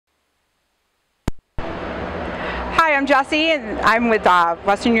Hi, I'm Jessie, and I'm with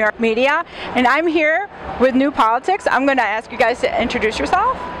Western New York Media, and I'm here with New Politics. I'm going to ask you guys to introduce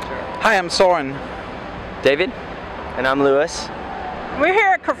yourself. Hi, I'm Soren. David. And I'm Lewis. We're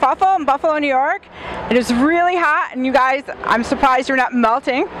here at Kerfuffle in Buffalo, New York. It is really hot, and you guys, I'm surprised you're not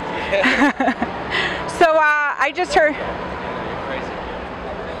melting. So I just heard.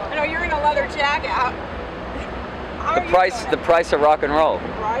 I know you're in a leather jacket. The price of rock and roll.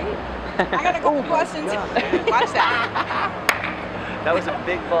 Right? I got a couple questions. Watch that. That was a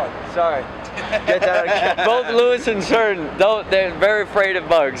big bug. Sorry. Get that out. Both Lewis and Soren, they're very afraid of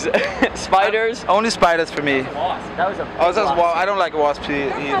bugs. Spiders. Only spiders for me. That was a big wasp. I don't like wasps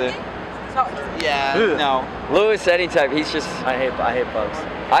either. Yeah. No. Lewis, anytime. He's just. I hate bugs.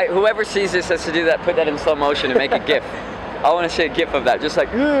 Whoever sees this has to do that. Put that in slow motion and make a GIF. I want to see a GIF of that, just like.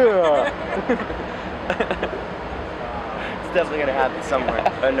 It's definitely gonna happen somewhere.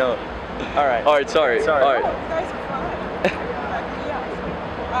 I know. All right. All right. Sorry. All right.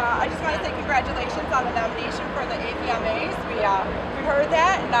 I just want to say congratulations on the nomination for the APMAs. We heard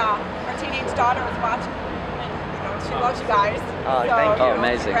that, and our teenage daughter was watching, and she loves you guys. Oh, so, thank you. Oh,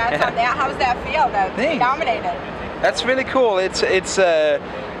 amazing. Congrats on that. How does that feel to be nominated? That's really cool. We're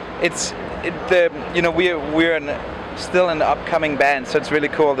still an upcoming band, so it's really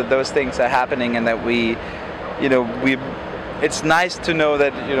cool that those things are happening and that it's nice to know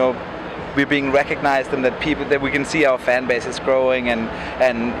that we're being recognized and that we can see our fan base is growing and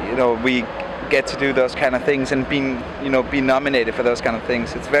we get to do those kind of things and be nominated for those kind of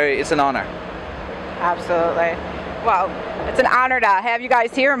things. It's an honor. Absolutely. Well, it's an honor to have you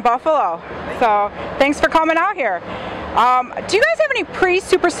guys here in Buffalo. So thanks for coming out here. Do you guys have any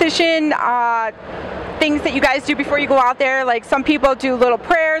pre-superstition things that you guys do before you go out there? Like some people do little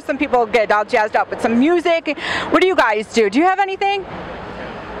prayers, some people get all jazzed up with some music. What do you guys do? Do you have anything?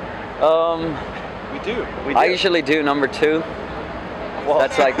 We do. I usually do number 2. Well,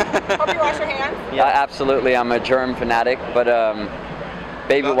 that's like. Hope you wash your hands. Yeah, absolutely. I'm a germ fanatic, but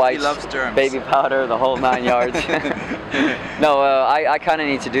baby wipes, he loves germs. Baby powder, the whole 9 yards. No, I kind of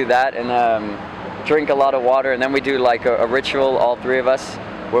need to do that and drink a lot of water, and then we do like a ritual, all 3 of us,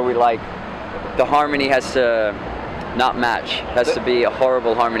 where we the harmony has to not match. Has to be a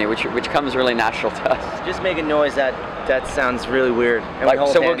horrible harmony, which comes really natural to us. Just make a noise that sounds really weird. And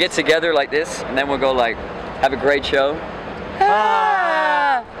we'll get together like this, and then we'll go like, have a great show.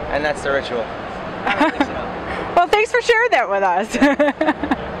 Ah! And that's the ritual. Well, thanks for sharing that with us.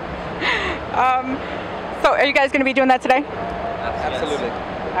 So are you guys going to be doing that today? Absolutely.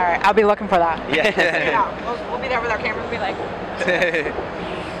 All right, I'll be looking for that. Yeah. We'll be there with our cameras. We'll be like.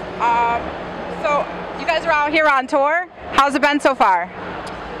 So you guys are out here on tour. How's it been so far?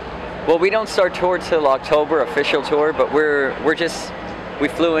 Well, we don't start tour till October, official tour, but we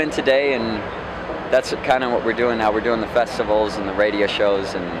flew in today, and that's kind of what we're doing now. We're doing the festivals and the radio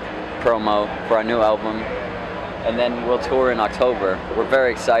shows and promo for our new album, and then we'll tour in October. We're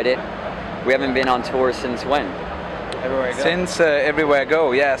very excited. We haven't been on tour since when? Everywhere I Go. Since Everywhere I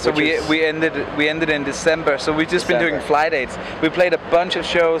Go, yeah. So we ended in December. So we've just been doing fly dates. We played a bunch of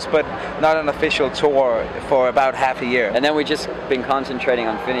shows, but not an official tour for about half a year. And then we just been concentrating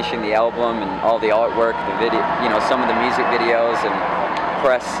on finishing the album and all the artwork, the video, some of the music videos and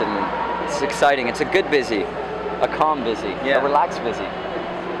press, and it's exciting. It's a good busy, a calm busy, a relaxed busy.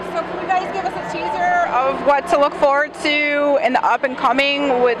 So can you guys give us a teaser of what to look forward to in the up and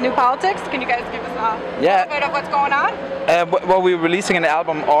coming with New Politics? Can you guys give us a little bit of what's going on? Well, we're releasing an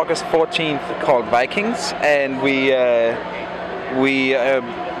album August 14th called Vikings, and we are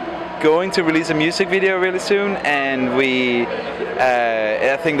going to release a music video really soon, and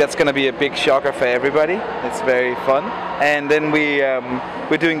I think that's going to be a big shocker for everybody. It's very fun. And then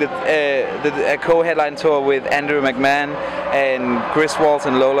we're doing the co-headline tour with Andrew McMahon, and Chris Waltz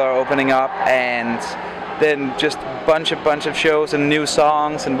and Lola are opening up, and then just a bunch of shows and new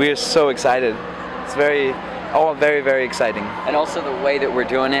songs, and we're so excited. It's all very, very exciting. And also the way that we're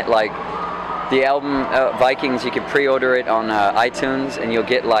doing it, like the album Vikings, you can pre-order it on iTunes, and you'll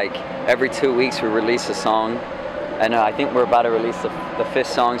get like every 2 weeks we release a song. And I think we're about to release the 5th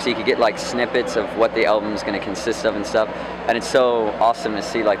song, so you can get like snippets of what the album's going to consist of and stuff. And it's so awesome to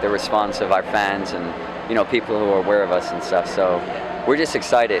see like the response of our fans and people who are aware of us and stuff. So we're just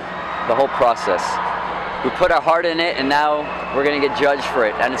excited. The whole process. We put our heart in it, and now we're going to get judged for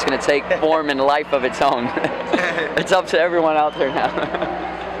it, and it's going to take form and life of its own. It's up to everyone out there now.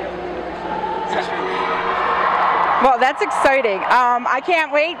 Well, that's exciting. I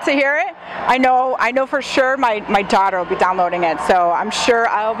can't wait to hear it. I know for sure my daughter will be downloading it, so I'm sure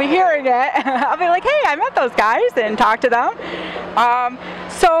I'll be hearing it. I'll be like, hey, I met those guys, and talk to them.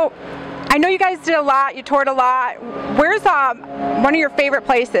 So I know you guys did a lot, you toured a lot. Where's one of your favorite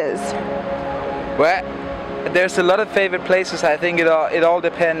places? Well, there's a lot of favorite places. I think it all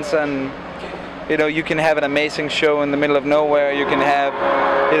depends on, you know, you can have an amazing show in the middle of nowhere. You can have,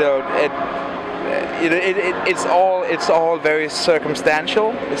 you know, it's all very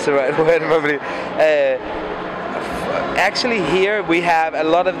circumstantial. Is the right word probably. Actually, here we have a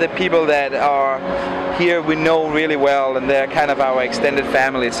lot of the people that are here we know really well, and they're kind of our extended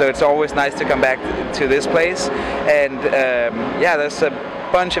family. So it's always nice to come back to this place. And yeah, there's a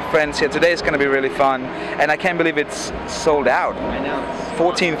bunch of friends here. Today is going to be really fun, and I can't believe it's sold out. I know.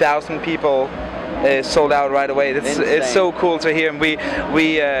 14,000 people sold out right away. It's so cool to hear. And we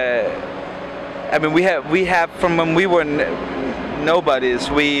I mean, we have from when we were nobodies.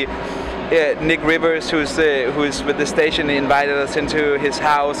 Nick Rivers, who's with the station, invited us into his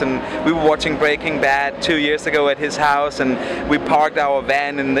house, and we were watching Breaking Bad 2 years ago at his house, and we parked our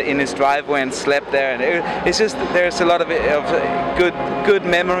van in his driveway and slept there. And it's just, there's a lot of good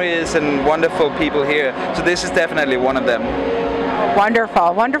memories and wonderful people here. So this is definitely one of them.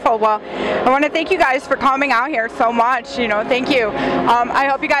 Wonderful, wonderful. Well, I want to thank you guys for coming out here so much. You know, thank you. I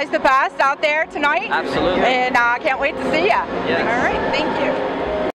hope you guys the best out there tonight. Absolutely. And I can't wait to see you. Yes. All right, thank you.